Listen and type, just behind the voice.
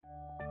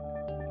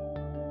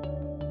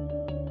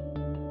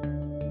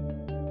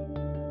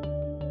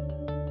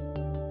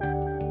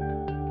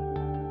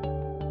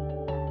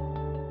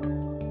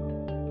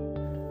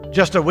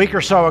Just a week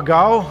or so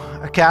ago,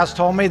 Kaz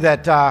told me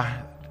that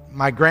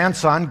my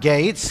grandson,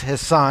 Gates,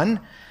 his son,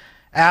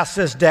 asked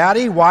his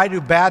daddy, why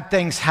do bad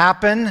things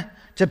happen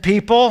to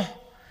people?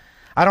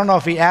 I don't know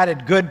if he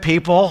added good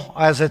people,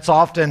 as it's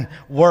often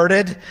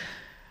worded,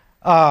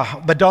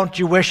 but don't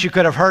you wish you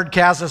could have heard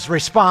Kaz's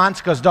response,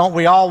 because don't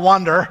we all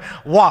wonder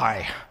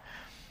why?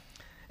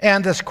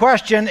 And this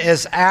question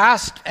is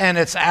asked, and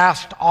it's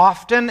asked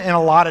often in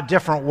a lot of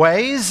different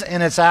ways,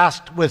 and it's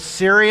asked with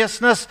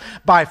seriousness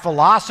by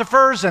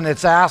philosophers, and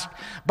it's asked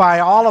by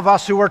all of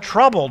us who are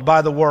troubled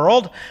by the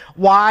world.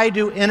 Why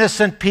do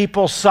innocent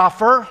people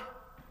suffer?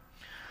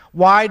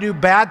 Why do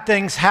bad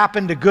things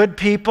happen to good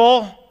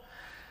people?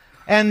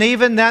 And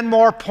even then,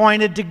 more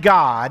pointed to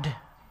God,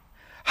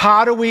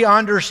 how do we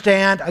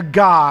understand a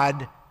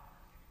God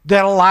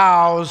that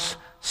allows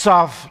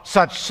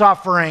such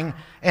suffering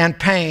and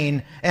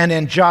pain and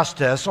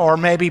injustice? Or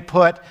maybe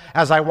put,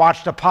 as I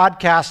watched a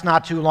podcast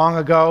not too long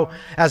ago,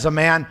 as a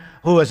man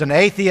who is an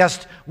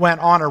atheist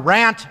went on a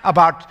rant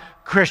about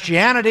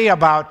Christianity,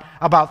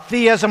 about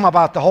theism,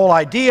 about the whole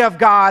idea of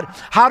God.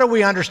 How do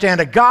we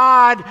understand a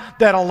God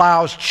that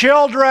allows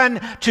children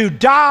to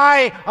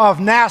die of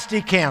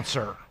nasty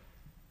cancer?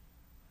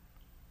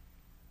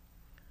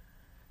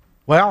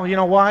 Well, you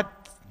know what?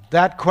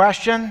 That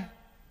question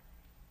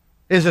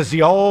is as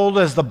old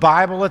as the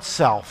Bible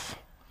itself.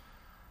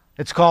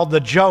 It's called the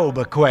Job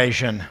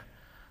equation.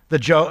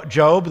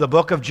 The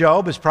book of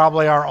Job is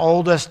probably our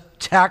oldest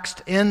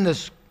text in the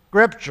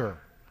Scripture.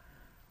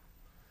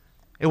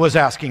 It was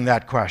asking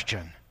that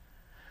question.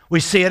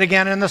 We see it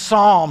again in the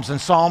Psalms. In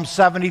Psalm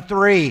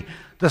 73,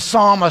 the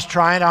psalmist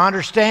trying to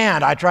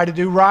understand. I try to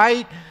do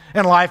right,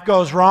 and life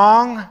goes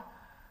wrong.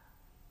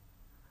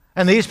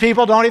 And these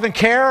people don't even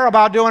care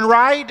about doing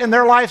right, and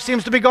their life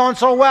seems to be going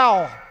so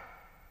well.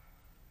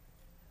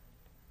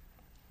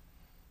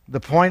 The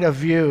point of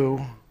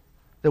view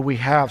that we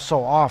have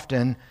so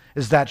often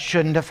is that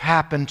shouldn't have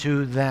happened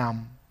to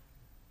them.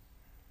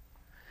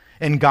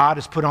 And God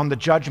is put on the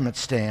judgment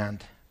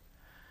stand.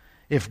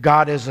 If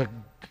God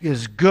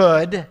is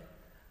good,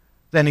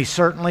 then he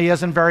certainly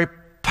isn't very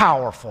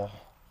powerful.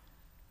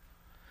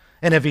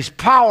 And if he's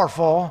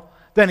powerful,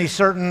 then he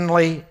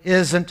certainly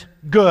isn't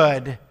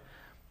good.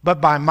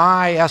 But by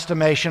my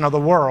estimation of the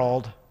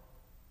world,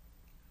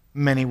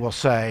 many will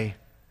say,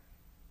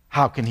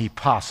 how can he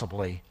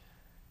possibly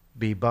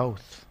be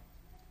both?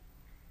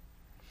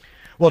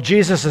 Well,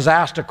 Jesus has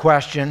asked a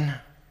question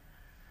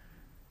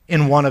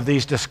in one of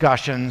these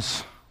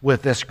discussions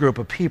with this group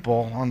of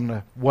people on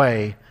the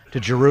way to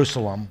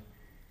Jerusalem.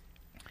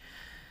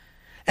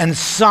 And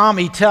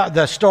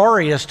the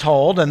story is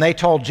told, and they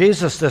told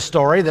Jesus this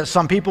story, that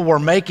some people were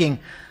making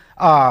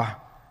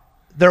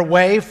their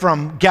way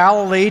from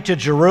Galilee to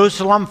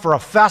Jerusalem for a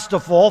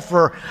festival,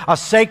 for a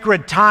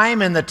sacred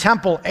time in the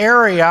temple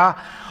area,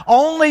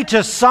 only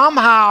to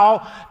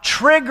somehow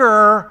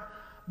trigger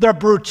the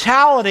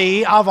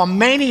brutality of a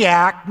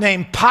maniac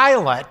named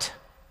Pilate,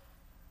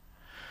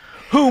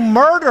 who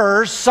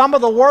murders some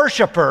of the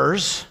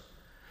worshipers,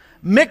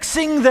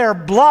 mixing their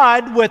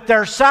blood with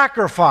their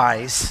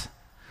sacrifice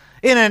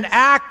in an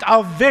act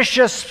of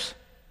vicious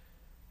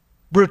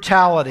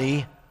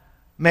brutality.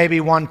 Maybe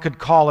one could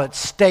call it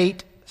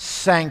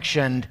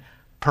state-sanctioned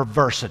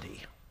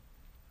perversity.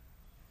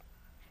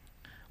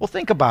 Well,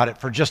 think about it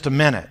for just a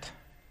minute.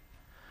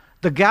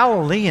 The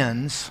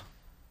Galileans,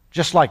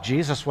 just like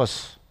Jesus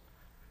was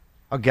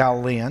a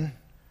Galilean,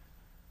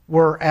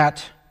 were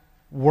at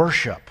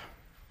worship.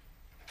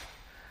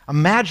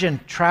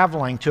 Imagine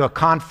traveling to a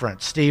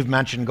conference. Steve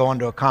mentioned going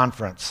to a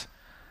conference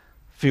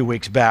a few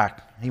weeks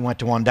back. He went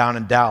to one down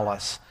in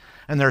Dallas.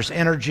 And there's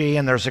energy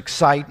and there's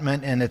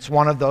excitement, and it's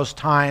one of those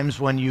times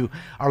when you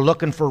are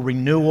looking for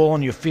renewal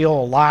and you feel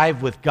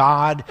alive with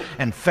God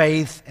and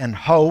faith and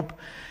hope.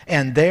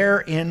 And there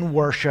in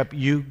worship,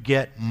 you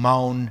get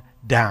mown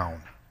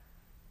down.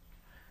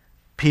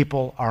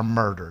 People are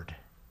murdered.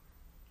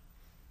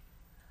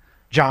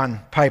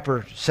 John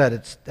Piper said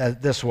it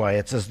this way: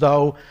 it's as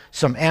though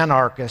some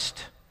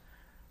anarchist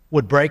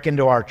would break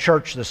into our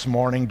church this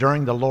morning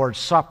during the Lord's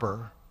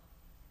Supper,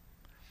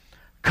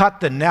 cut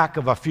the neck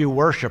of a few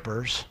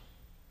worshipers,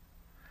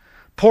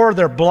 pour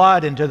their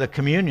blood into the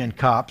communion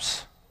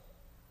cups.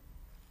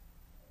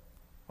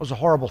 It was a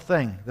horrible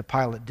thing that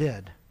Pilate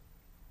did.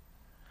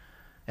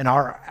 And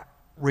our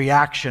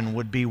reaction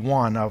would be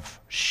one of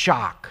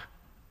shock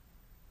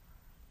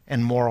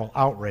and moral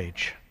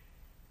outrage.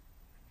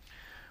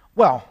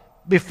 Well,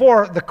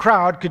 before the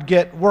crowd could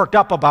get worked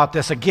up about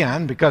this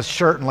again, because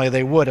certainly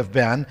they would have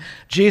been,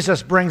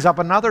 Jesus brings up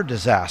another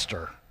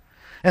disaster.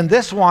 And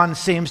this one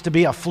seems to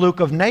be a fluke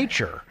of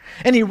nature.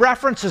 And he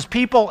references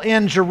people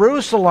in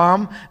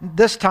Jerusalem,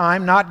 this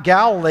time not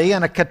Galilee,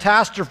 and a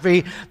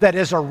catastrophe that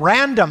is a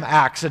random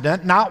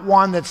accident, not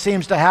one that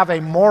seems to have a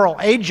moral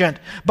agent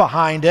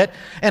behind it.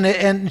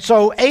 And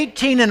so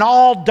 18 in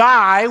all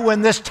die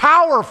when this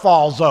tower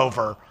falls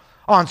over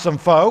on some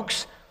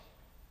folks.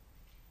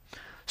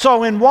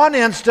 So in one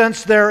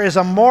instance, there is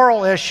a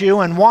moral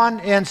issue. In one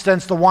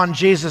instance, the one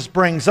Jesus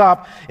brings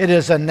up, it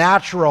is a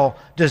natural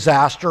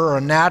disaster or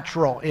a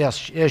natural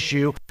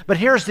issue. But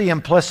here's the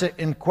implicit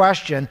in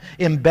question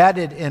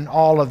embedded in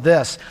all of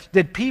this.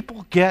 Did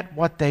people get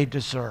what they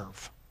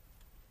deserve?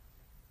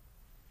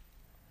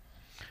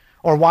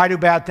 Or why do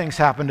bad things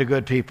happen to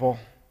good people?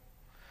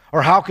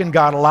 Or how can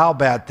God allow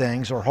bad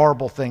things or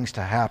horrible things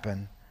to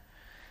happen?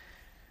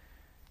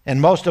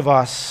 And most of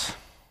us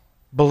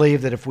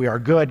believe that if we are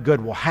good,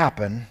 good will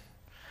happen.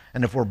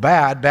 And if we're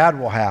bad, bad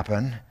will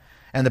happen.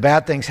 And the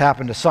bad things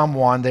happen to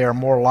someone, they are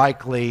more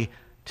likely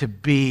to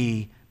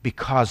be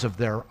because of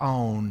their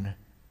own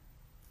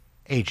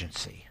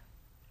agency,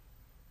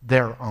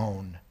 their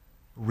own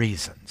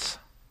reasons.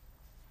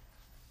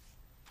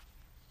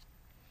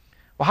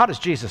 Well, how does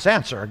Jesus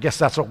answer? I guess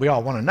that's what we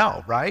all want to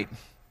know, right?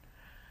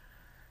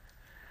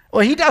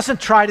 Well, he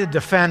doesn't try to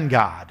defend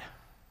God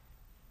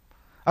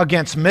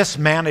against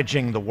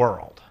mismanaging the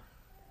world.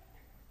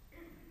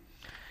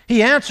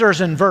 He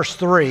answers in verse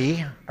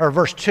 3, or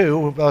verse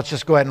 2, let's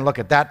just go ahead and look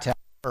at that text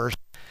first.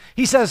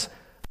 He says,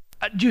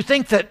 do you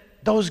think that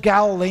those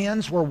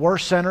Galileans were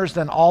worse sinners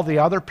than all the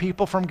other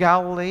people from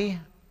Galilee?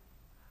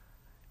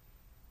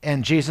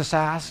 And Jesus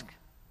asked,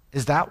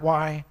 is that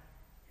why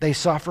they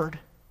suffered?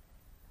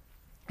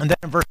 And then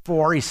in verse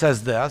 4, he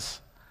says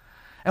this,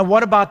 and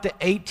what about the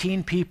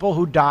 18 people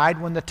who died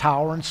when the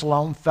tower in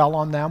Siloam fell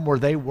on them? Were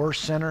they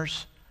worse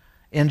sinners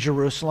in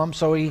Jerusalem?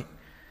 So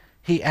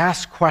he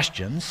asks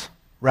questions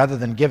rather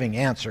than giving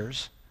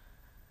answers.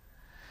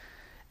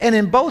 And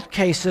in both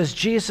cases,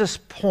 Jesus'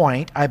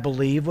 point, I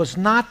believe, was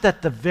not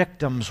that the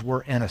victims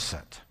were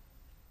innocent.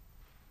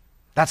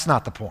 That's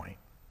not the point.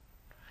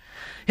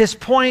 His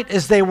point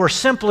is they were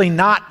simply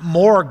not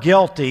more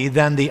guilty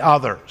than the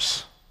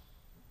others.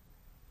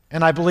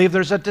 And I believe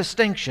there's a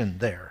distinction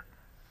there.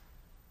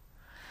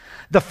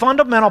 The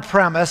fundamental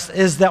premise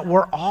is that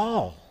we're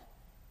all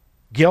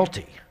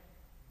guilty.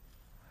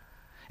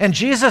 And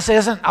Jesus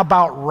isn't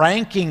about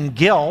ranking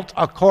guilt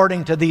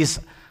according to these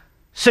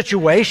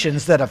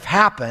situations that have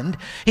happened.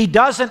 He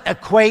doesn't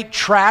equate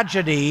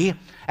tragedy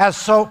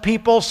as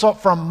people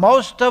from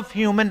most of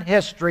human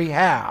history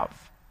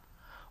have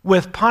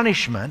with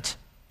punishment.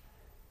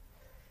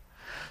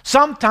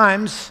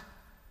 Sometimes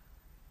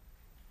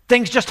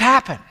things just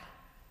happen,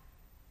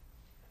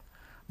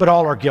 but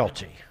all are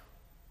guilty.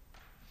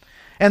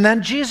 And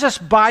then Jesus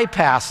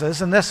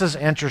bypasses, and this is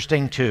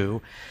interesting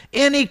too,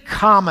 any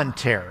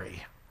commentary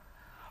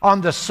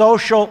on the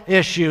social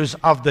issues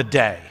of the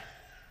day.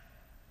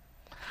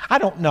 I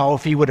don't know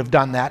if he would have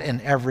done that in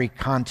every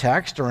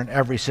context or in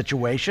every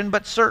situation,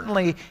 but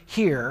certainly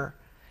here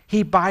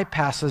he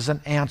bypasses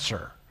an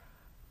answer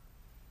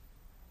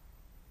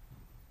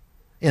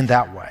in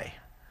that way.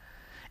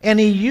 And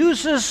he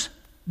uses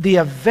the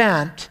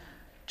event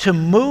to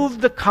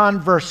move the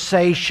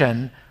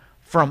conversation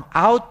from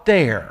out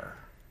there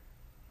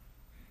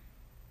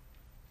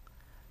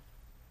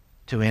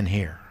to in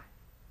here.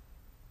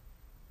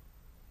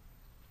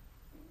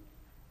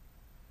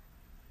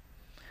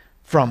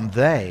 From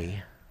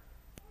they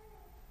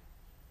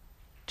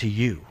to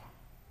you.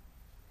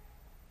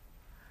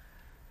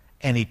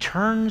 And he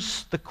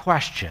turns the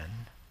question,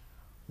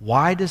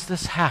 why does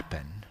this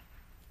happen,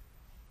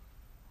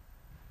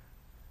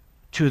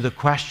 to the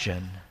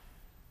question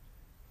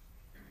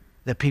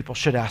that people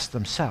should ask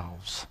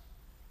themselves,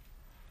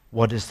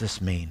 what does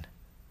this mean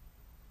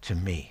to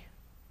me?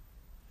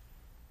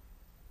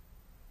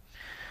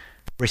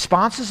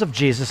 Responses of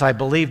Jesus, I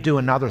believe, do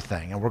another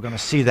thing, and we're going to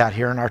see that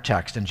here in our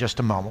text in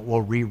just a moment.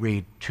 We'll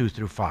reread 2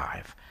 through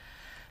 5.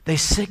 They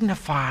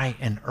signify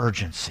an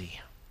urgency.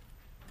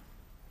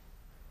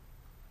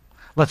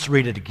 Let's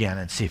read it again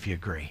and see if you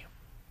agree.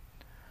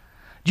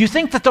 Do you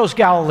think that those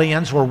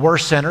Galileans were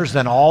worse sinners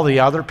than all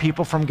the other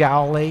people from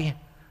Galilee?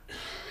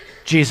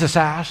 Jesus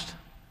asked.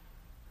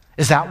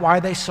 Is that why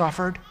they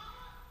suffered?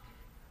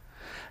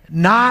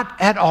 Not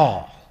at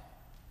all.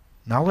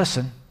 Now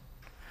listen.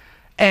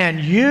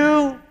 And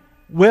you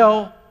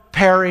will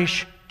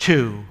perish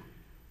too,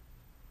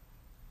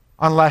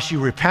 unless you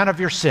repent of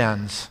your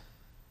sins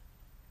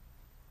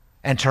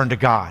and turn to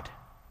God.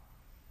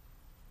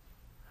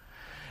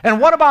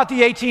 And what about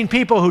the 18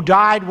 people who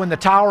died when the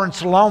tower in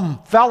Siloam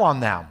fell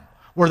on them?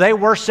 Were they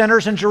worse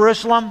sinners in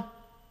Jerusalem?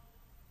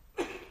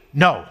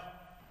 No.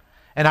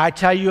 And I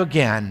tell you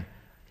again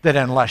that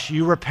unless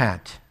you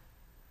repent,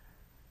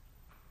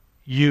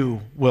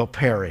 you will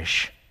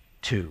perish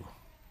too.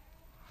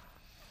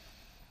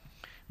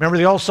 Remember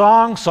the old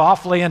song,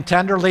 softly and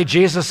tenderly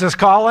Jesus is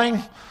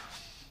calling?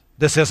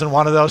 This isn't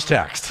one of those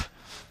texts.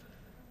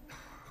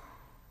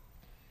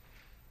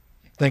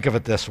 Think of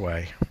it this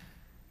way.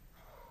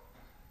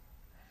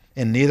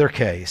 In neither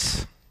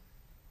case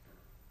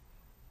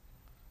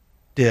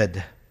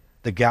did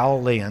the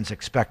Galileans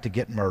expect to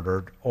get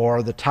murdered,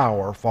 or the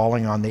tower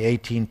falling on the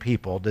 18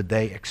 people, did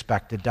they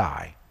expect to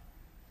die.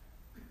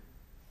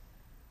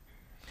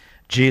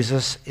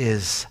 Jesus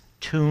is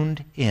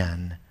tuned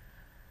in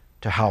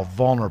to how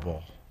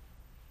vulnerable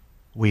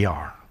we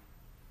are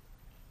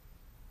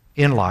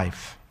in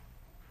life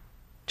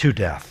to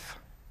death.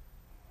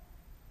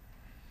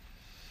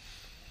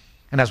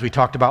 And as we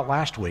talked about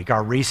last week,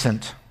 our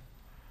recent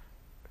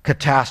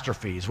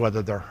catastrophes,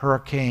 whether they're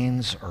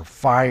hurricanes or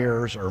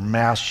fires or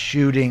mass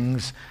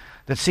shootings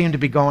that seem to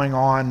be going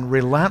on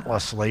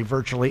relentlessly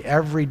virtually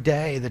every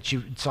day,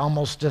 it's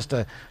almost just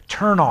a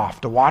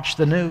turnoff to watch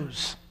the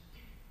news,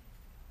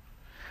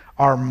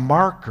 are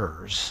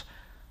markers,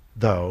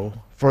 though,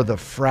 for the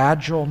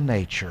fragile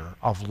nature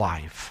of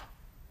life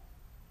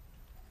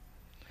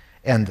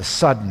and the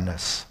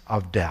suddenness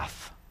of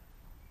death.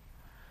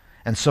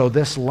 And so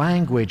this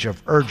language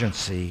of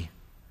urgency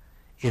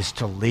is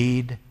to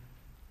lead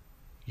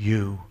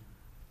you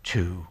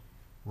to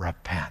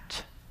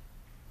repent.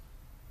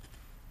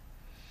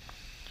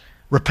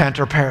 Repent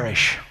or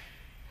perish.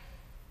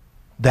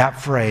 That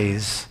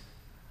phrase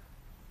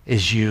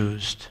is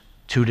used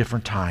 2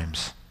 different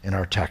times in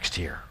our text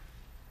here.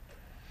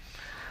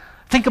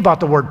 Think about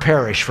the word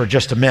perish for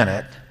just a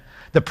minute.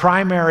 The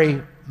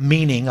primary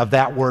meaning of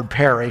that word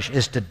perish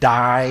is to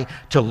die,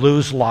 to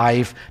lose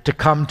life, to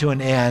come to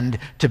an end,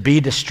 to be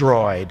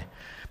destroyed.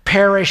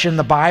 Perish in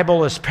the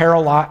Bible is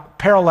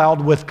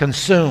paralleled with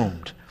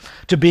consumed,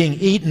 to being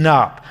eaten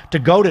up, to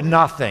go to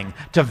nothing,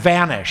 to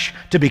vanish,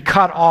 to be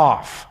cut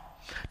off,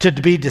 to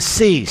be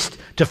deceased,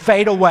 to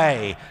fade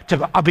away,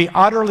 to be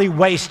utterly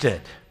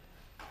wasted.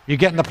 You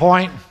getting the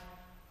point?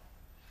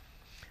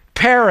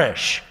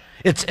 Perish.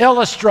 It's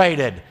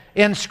illustrated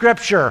in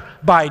Scripture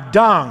by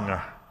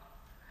dung,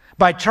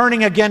 by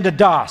turning again to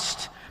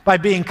dust, by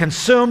being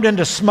consumed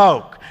into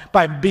smoke,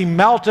 by being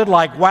melted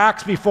like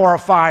wax before a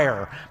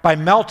fire, by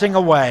melting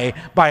away,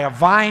 by a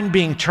vine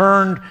being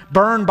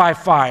burned by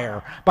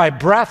fire, by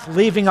breath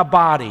leaving a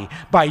body,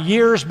 by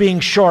years being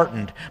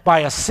shortened,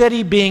 by a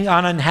city being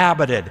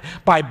uninhabited,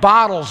 by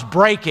bottles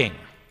breaking.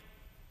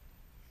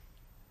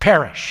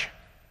 Perish.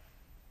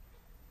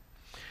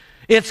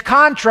 It's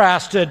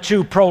contrasted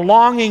to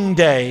prolonging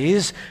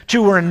days,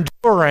 to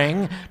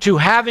enduring, to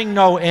having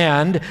no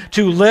end,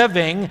 to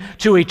living,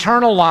 to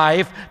eternal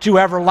life, to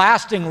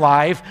everlasting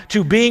life,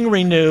 to being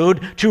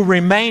renewed, to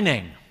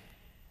remaining.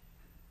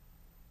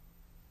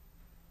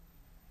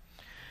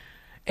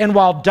 And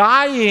while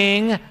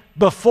dying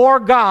before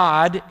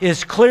God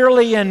is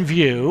clearly in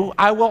view,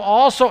 I will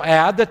also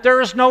add that there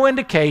is no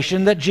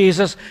indication that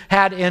Jesus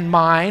had in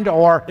mind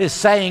or is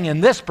saying in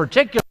this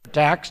particular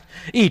text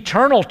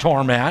eternal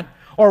torment,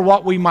 or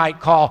what we might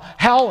call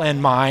hell in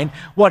mind.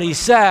 What he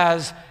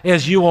says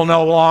is you will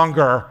no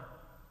longer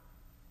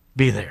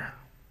be there.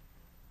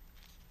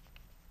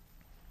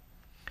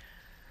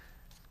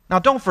 Now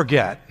don't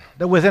forget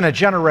that within a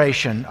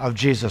generation of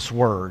Jesus'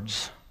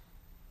 words,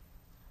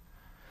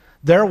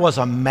 there was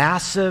a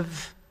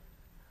massive,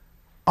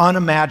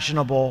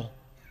 unimaginable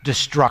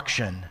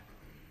destruction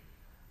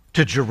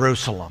to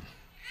Jerusalem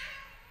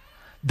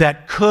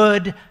that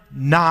could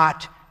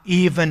not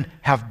even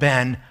have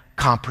been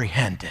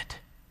comprehended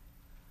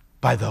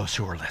by those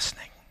who were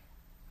listening.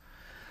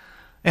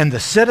 And the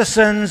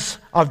citizens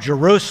of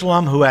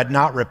Jerusalem who had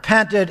not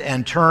repented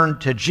and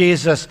turned to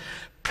Jesus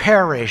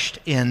perished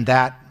in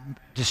that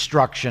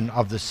destruction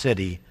of the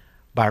city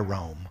by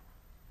Rome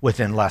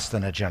within less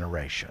than a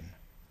generation.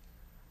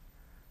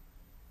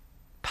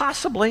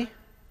 Possibly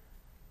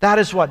that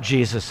is what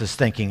Jesus is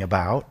thinking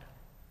about.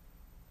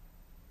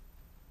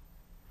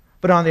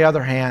 But on the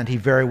other hand, he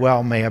very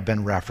well may have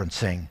been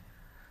referencing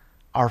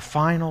our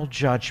final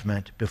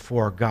judgment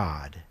before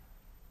God,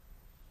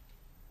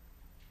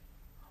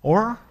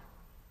 or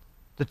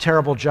the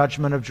terrible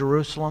judgment of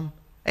Jerusalem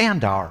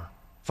and our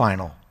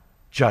final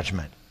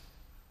judgment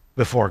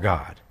before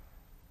God.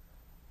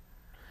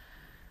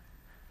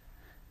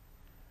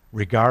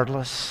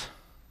 Regardless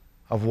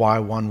of why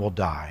one will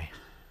die,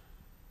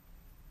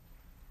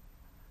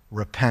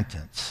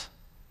 repentance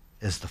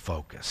is the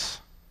focus.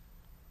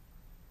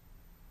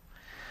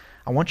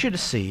 I want you to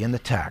see in the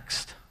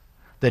text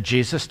that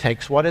Jesus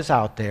takes what is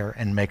out there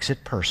and makes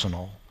it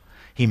personal.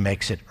 He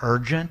makes it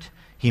urgent.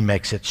 He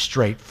makes it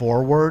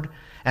straightforward.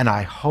 And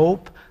I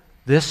hope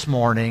this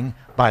morning,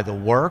 by the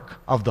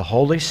work of the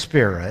Holy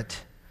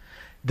Spirit,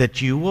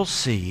 that you will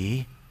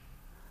see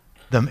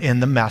them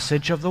in the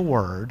message of the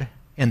Word,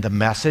 in the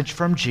message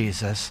from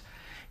Jesus,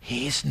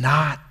 he's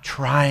not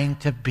trying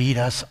to beat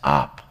us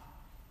up,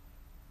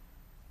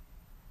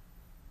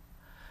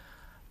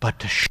 but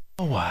to show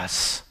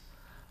us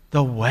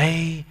the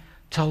way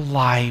to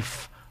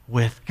life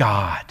with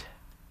God.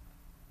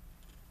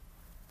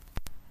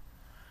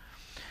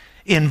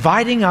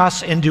 Inviting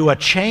us into a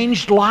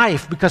changed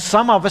life, because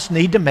some of us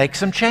need to make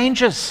some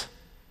changes.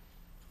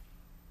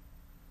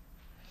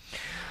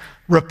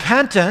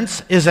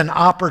 Repentance is an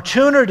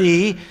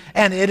opportunity,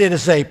 and it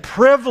is a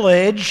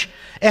privilege,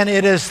 and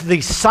it is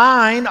the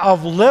sign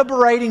of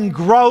liberating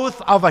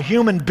growth of a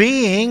human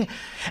being,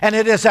 and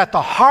it is at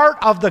the heart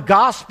of the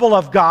gospel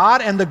of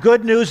God and the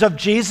good news of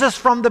Jesus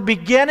from the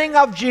beginning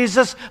of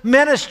Jesus'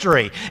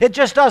 ministry. It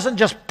just doesn't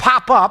just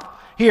pop up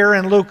here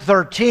in Luke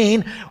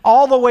 13,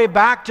 all the way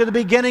back to the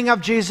beginning of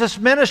Jesus'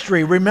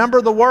 ministry.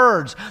 Remember the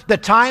words, the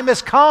time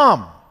has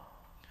come.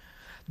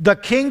 The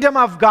kingdom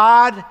of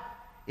God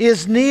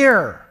is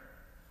near.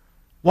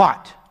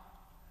 What?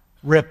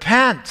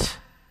 Repent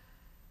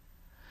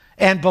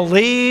and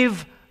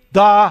believe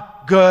the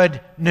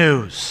good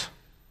news.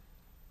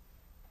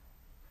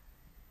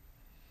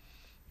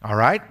 All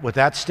right, with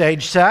that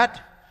stage set,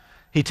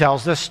 he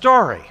tells this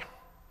story,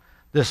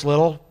 this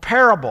little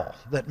parable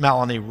that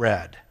Melanie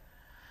read.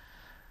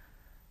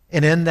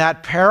 And in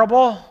that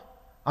parable,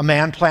 a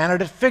man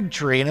planted a fig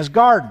tree in his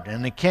garden,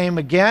 and he came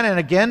again and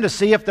again to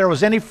see if there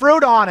was any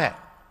fruit on it.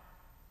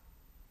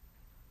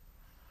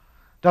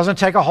 Doesn't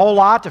take a whole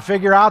lot to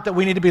figure out that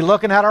we need to be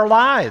looking at our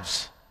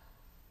lives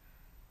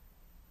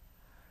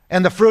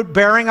and the fruit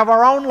bearing of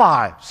our own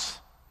lives.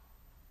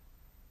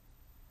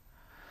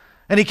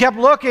 And he kept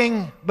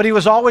looking, but he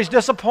was always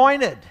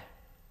disappointed.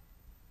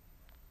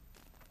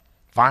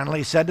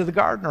 Finally, he said to the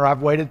gardener,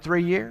 I've waited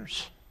 3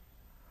 years.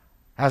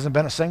 Hasn't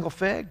been a single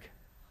fig.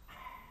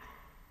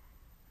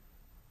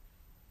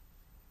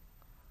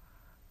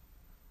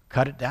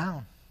 Cut it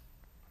down.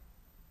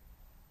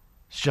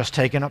 It's just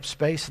taking up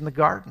space in the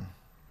garden.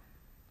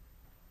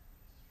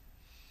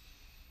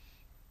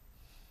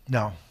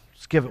 No,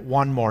 let's give it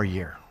 1 more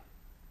year,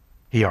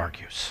 he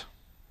argues.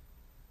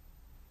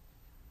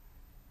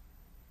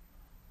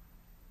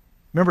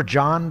 Remember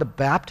John the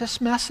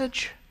Baptist's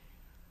message?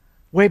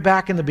 Way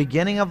back in the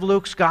beginning of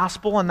Luke's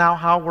gospel, and now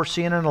how we're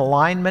seeing an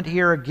alignment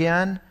here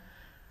again.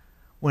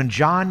 When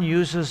John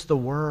uses the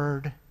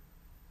word,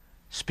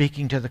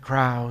 speaking to the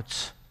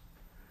crowds,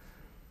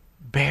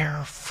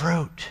 bear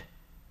fruit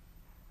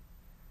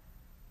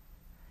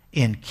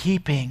in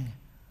keeping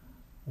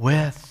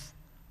with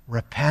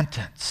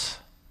repentance.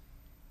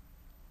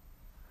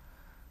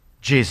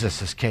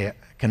 Jesus is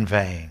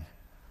conveying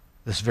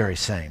this very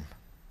same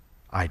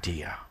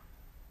idea.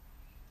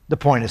 The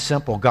point is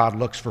simple. God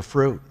looks for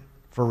fruit,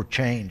 for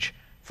change,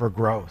 for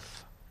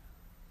growth.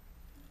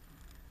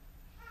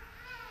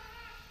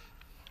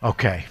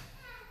 Okay.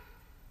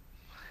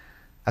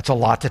 That's a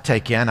lot to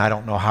take in. I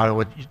don't know how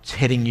it's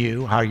hitting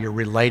you, how you're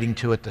relating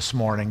to it this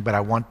morning, but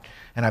I want,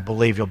 and I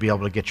believe you'll be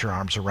able to get your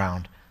arms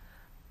around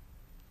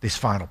these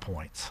final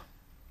points.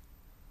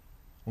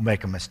 We'll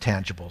make them as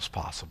tangible as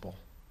possible.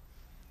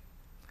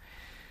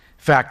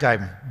 In fact,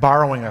 I'm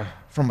borrowing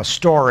from a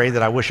story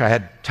that I wish I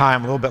had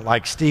time, a little bit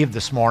like Steve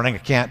this morning.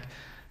 I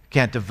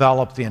can't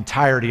develop the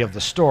entirety of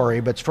the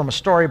story, but it's from a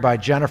story by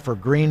Jennifer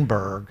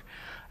Greenberg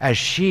as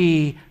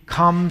she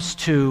comes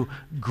to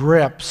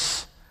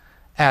grips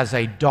as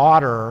a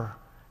daughter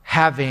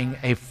having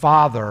a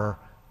father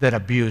that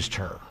abused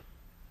her.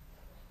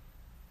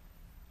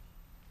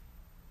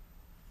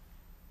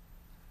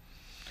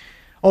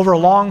 Over a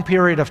long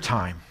period of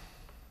time.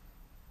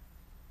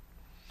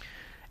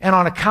 And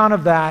on account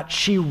of that,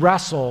 she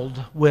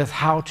wrestled with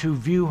how to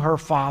view her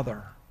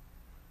father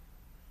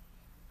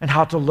and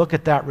how to look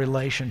at that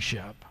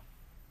relationship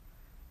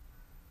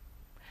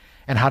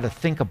and how to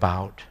think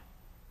about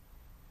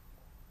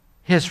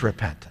his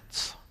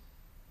repentance.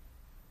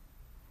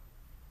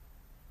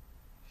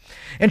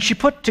 And she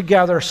put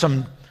together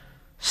some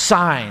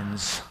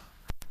signs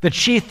that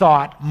she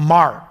thought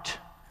marked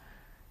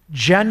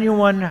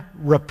genuine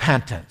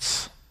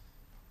repentance.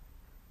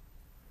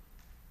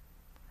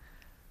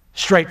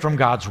 Straight from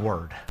God's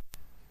Word.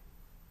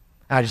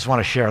 I just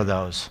want to share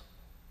those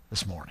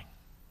this morning.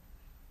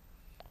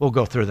 We'll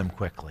go through them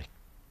quickly.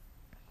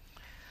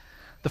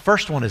 The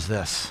first one is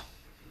this.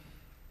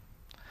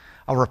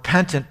 A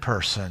repentant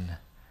person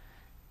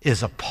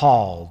is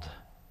appalled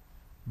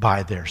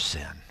by their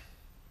sin.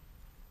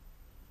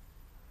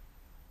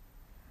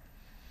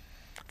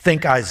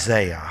 Think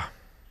Isaiah.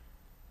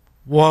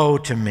 Woe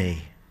to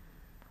me,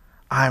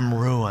 I'm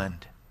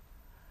ruined.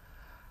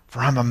 For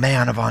I'm a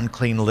man of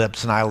unclean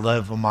lips, and I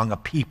live among a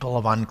people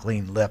of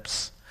unclean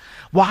lips.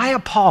 Why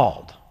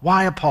appalled?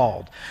 Why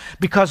appalled?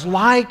 Because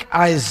like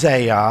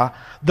Isaiah,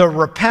 the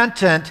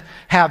repentant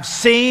have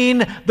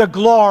seen the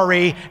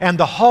glory and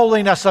the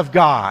holiness of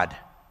God.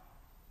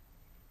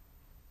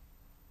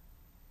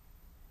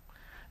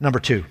 Number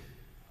 2,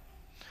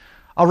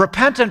 a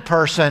repentant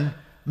person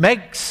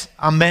makes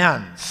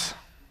amends.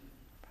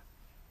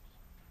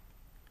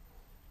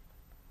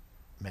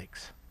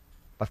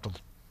 Left a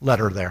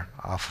letter there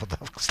off of the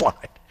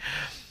slide.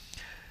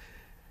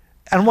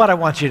 And what I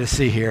want you to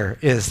see here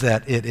is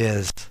that it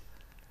is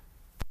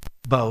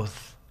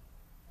both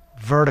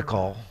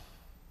vertical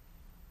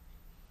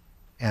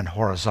and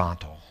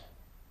horizontal.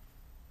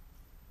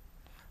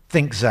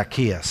 Think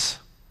Zacchaeus,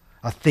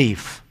 a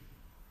thief,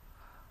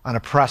 an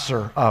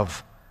oppressor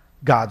of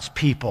God's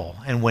people,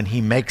 and when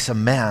he makes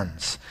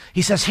amends,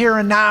 he says, here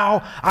and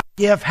now I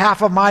give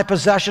half of my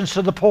possessions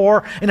to the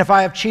poor, and if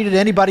I have cheated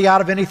anybody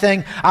out of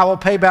anything, I will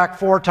pay back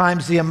 4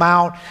 times the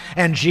amount.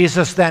 And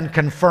Jesus then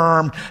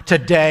confirmed,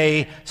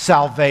 today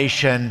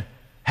salvation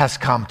has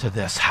come to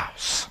this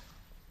house.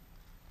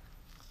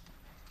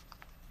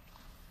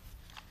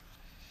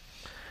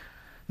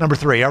 Number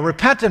 3, a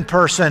repentant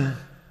person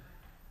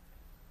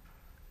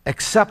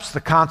accepts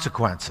the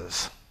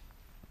consequences.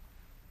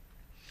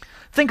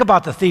 Think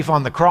about the thief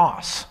on the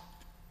cross.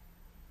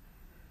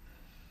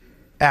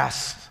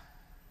 Asked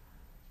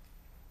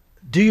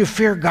Do you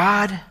fear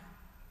God?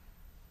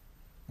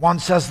 One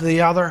says to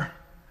the other.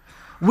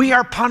 We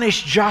are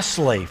punished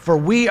justly, for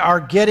we are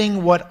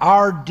getting what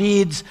our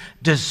deeds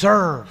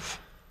deserve.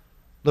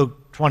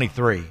 Luke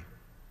 23.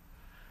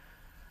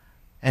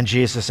 And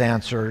Jesus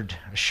answered,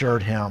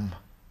 assured him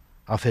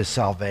of his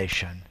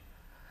salvation.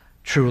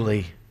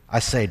 Truly, I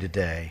say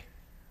today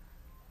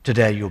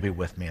you'll be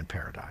with me in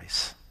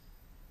paradise.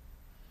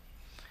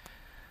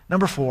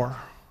 Number 4,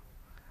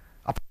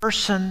 a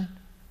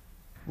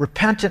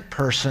repentant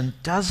person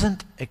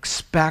doesn't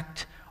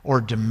expect or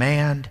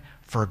demand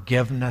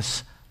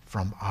forgiveness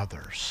from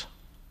others.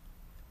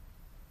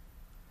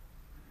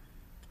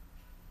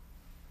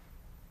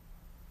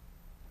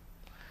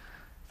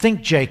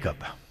 Think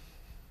Jacob.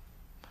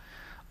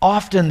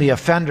 Often the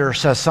offender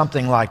says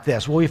something like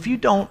this, well, if you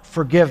don't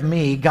forgive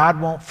me, God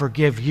won't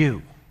forgive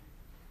you.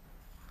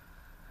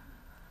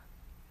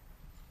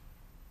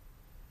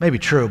 Maybe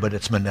true, but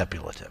it's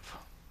manipulative.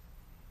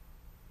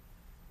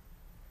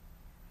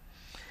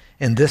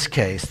 In this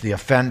case, the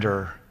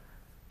offender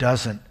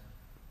doesn't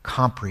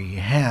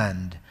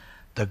comprehend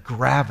the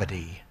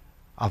gravity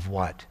of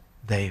what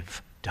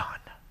they've done.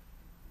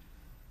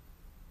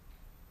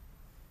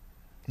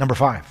 Number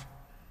 5.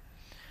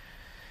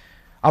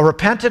 A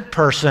repentant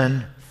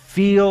person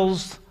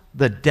feels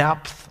the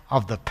depth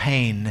of the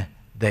pain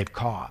they've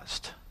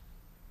caused.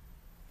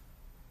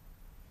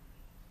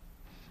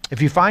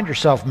 If you find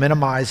yourself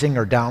minimizing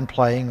or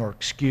downplaying or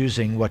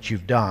excusing what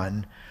you've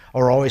done,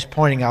 or always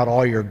pointing out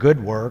all your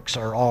good works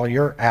or all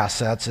your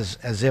assets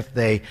as if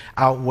they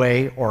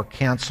outweigh or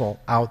cancel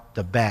out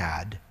the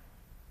bad,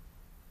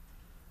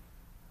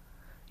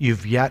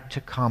 you've yet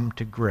to come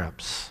to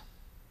grips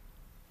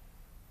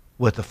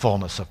with the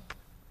fullness of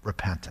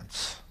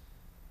repentance.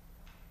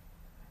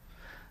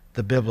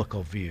 The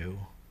biblical view,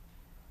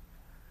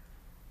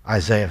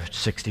 Isaiah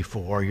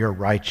 64, your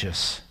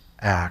righteous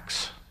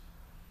acts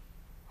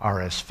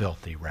are as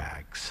filthy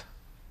rags.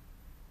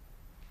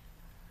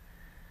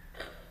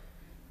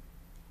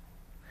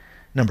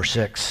 Number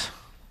 6,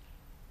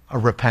 a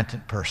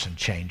repentant person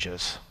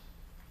changes.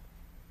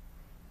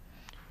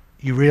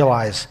 You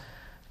realize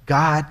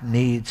God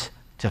needs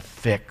to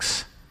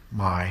fix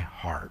my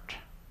heart.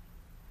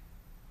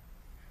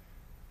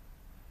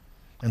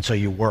 And so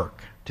you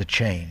work to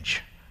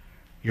change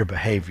your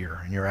behavior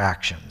and your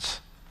actions.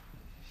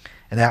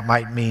 And that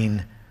might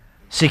mean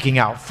seeking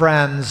out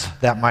friends,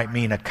 that might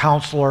mean a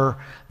counselor,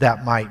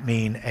 that might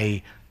mean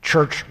a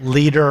church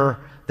leader,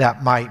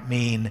 that might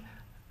mean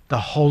the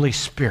Holy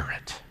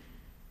Spirit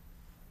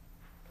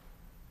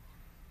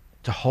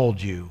to hold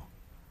you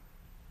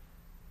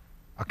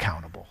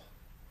accountable.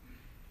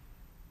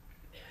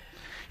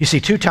 You see,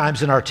 2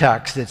 times in our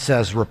text it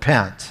says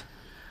repent.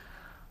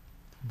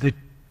 The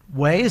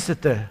ways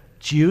that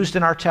it's used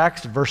in our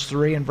text, verse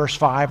 3 and verse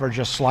 5, are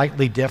just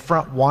slightly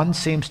different. One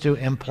seems to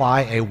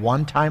imply a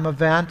one-time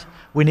event.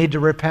 We need to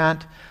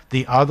repent.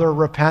 The other,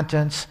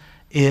 repentance,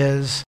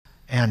 is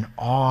an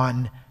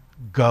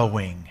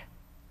ongoing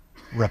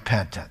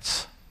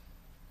repentance.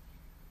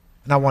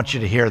 And I want you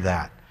to hear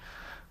that,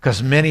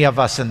 because many of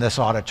us in this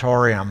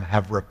auditorium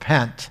have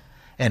repent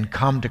and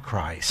come to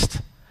Christ,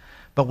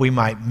 but we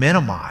might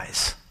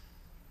minimize.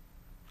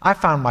 I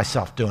found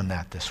myself doing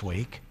that this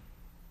week.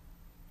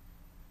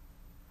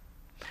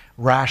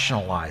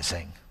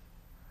 Rationalizing,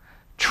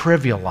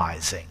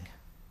 trivializing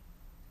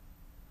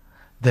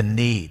the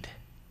need,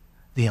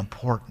 the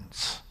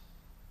importance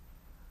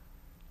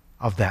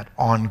of that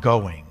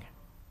ongoing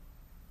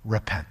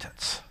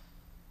repentance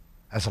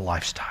as a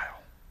lifestyle.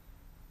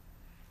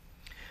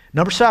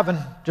 Number 7,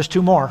 just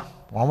 2 more.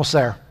 We're almost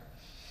there.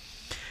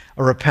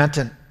 A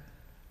repentant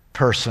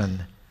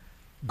person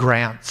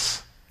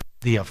grants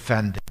the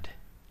offended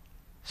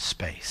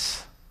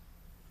space.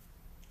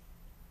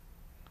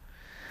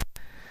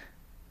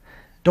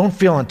 Don't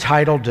feel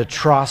entitled to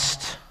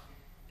trust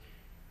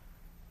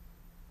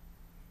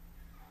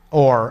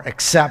or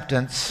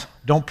acceptance.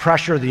 Don't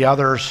pressure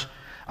others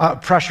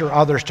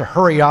to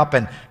hurry up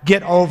and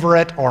get over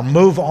it or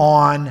move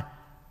on.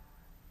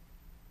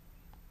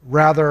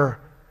 Rather,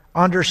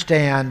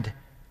 understand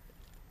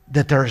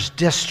that there's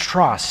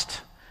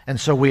distrust, and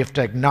so we have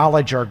to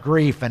acknowledge our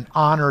grief and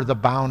honor the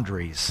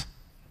boundaries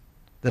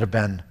that have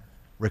been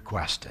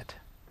requested.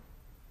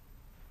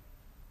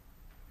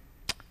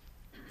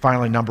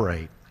 Finally, number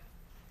 8.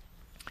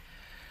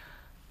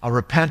 A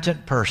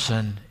repentant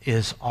person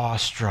is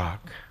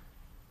awestruck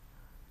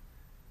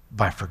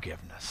by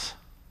forgiveness.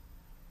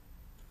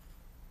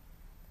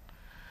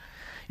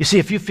 You see,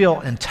 if you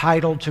feel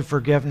entitled to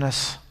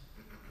forgiveness,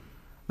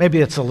 maybe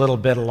it's a little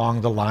bit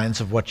along the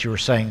lines of what you were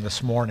saying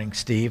this morning,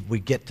 Steve. We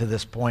get to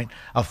this point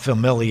of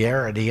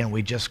familiarity and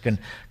we just can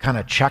kind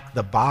of check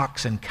the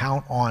box and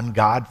count on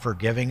God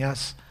forgiving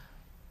us.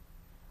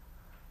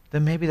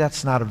 Then maybe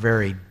that's not a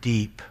very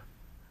deep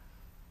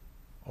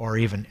or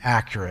even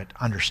accurate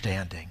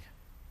understanding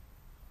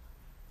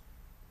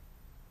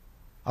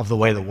of the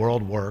way the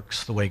world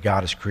works, the way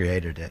God has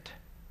created it.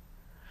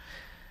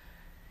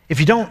 If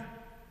you don't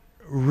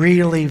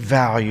really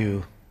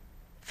value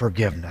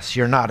forgiveness.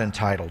 You're not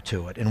entitled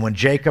to it. And when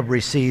Jacob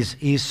receives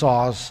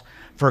Esau's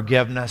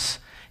forgiveness,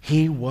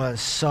 he was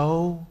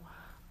so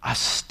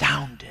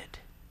astounded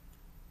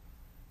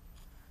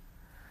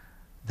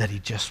that he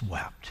just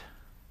wept.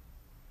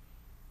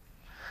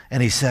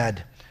 And he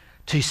said,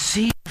 to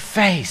see your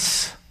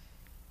face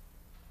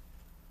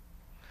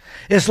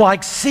is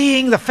like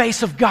seeing the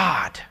face of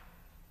God,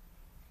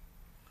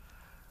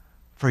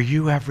 for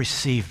you have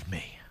received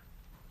me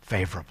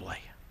favorably.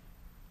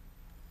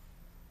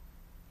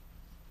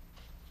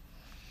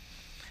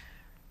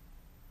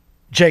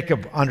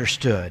 Jacob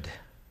understood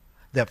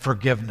that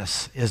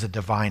forgiveness is a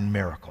divine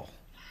miracle,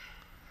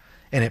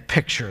 and it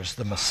pictures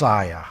the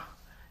Messiah,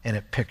 and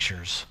it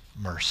pictures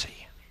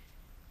mercy.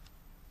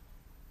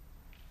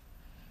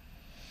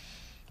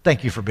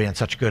 Thank you for being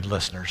such good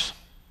listeners.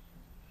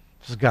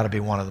 This has got to be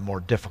one of the more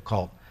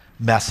difficult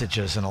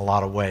messages in a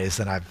lot of ways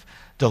that I've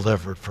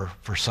delivered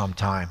for some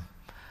time.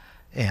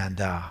 And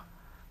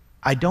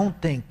I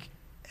don't think,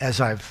 as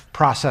I've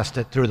processed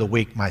it through the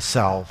week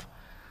myself,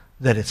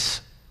 that it's,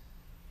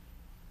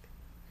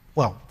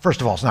 well,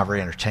 first of all, it's not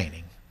very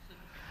entertaining.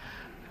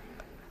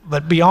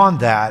 But beyond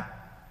that,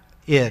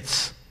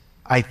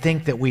 I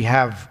think that we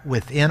have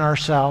within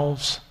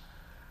ourselves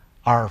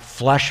our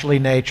fleshly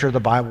nature,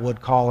 the Bible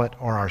would call it,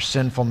 or our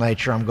sinful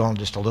nature. I'm going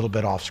just a little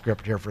bit off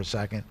script here for a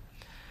second.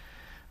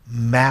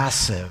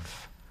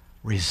 Massive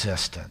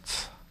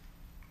resistance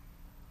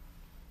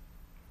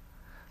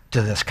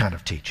to this kind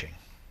of teaching.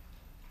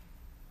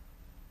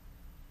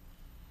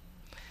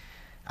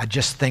 I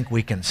just think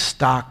we can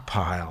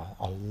stockpile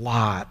a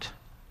lot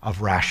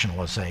of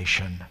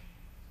rationalization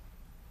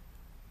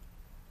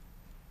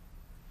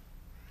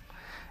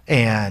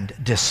and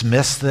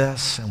dismiss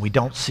this, and we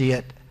don't see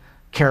it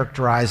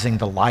characterizing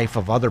the life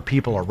of other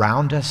people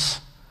around us,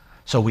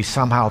 so we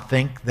somehow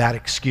think that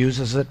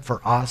excuses it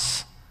for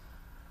us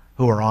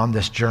who are on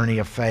this journey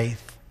of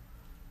faith.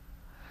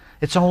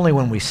 It's only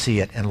when we see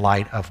it in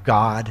light of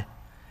God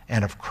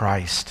and of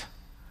Christ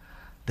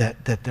that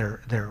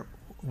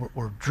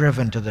we're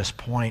driven to this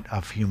point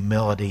of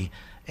humility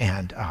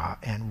and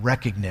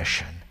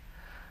recognition.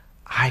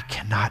 I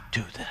cannot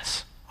do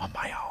this on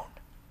my own.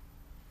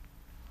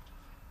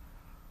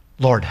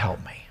 Lord,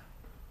 help me.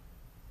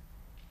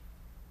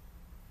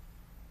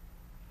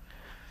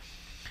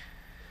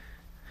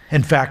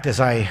 In fact,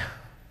 the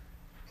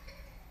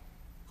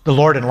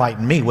Lord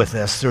enlightened me with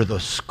this through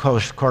the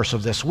course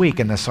of this week,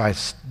 and as I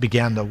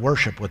began the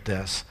worship with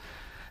this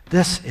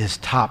is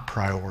top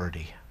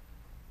priority.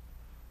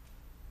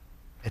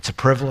 It's a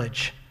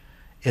privilege.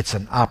 It's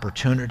an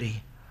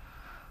opportunity.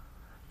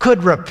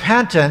 Could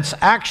repentance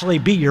actually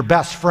be your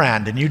best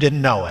friend and you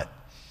didn't know it?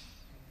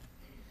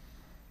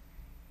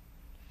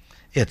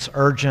 It's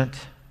urgent.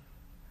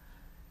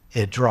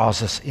 It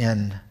draws us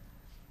in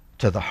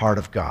to the heart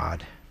of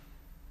God.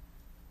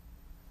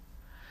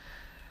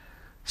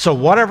 So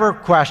whatever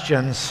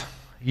questions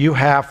you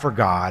have for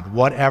God,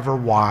 whatever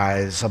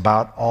whys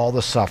about all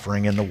the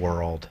suffering in the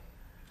world,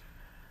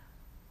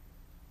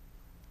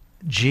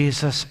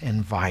 Jesus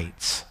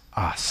invites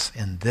us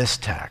in this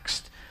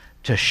text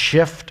to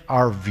shift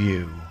our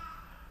view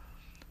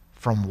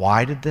from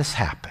why did this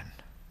happen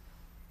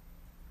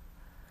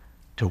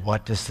to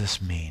what does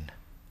this mean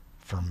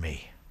for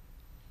me?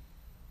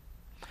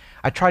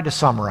 I tried to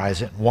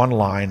summarize it in one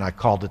line. I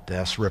called it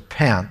this: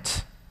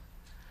 repent,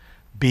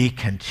 be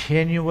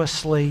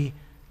continuously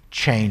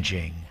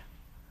changing,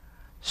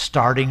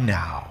 starting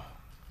now,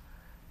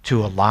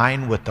 to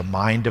align with the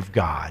mind of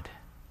God.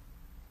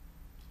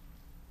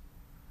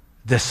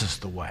 This is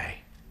the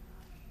way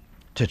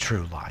to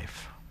true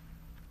life.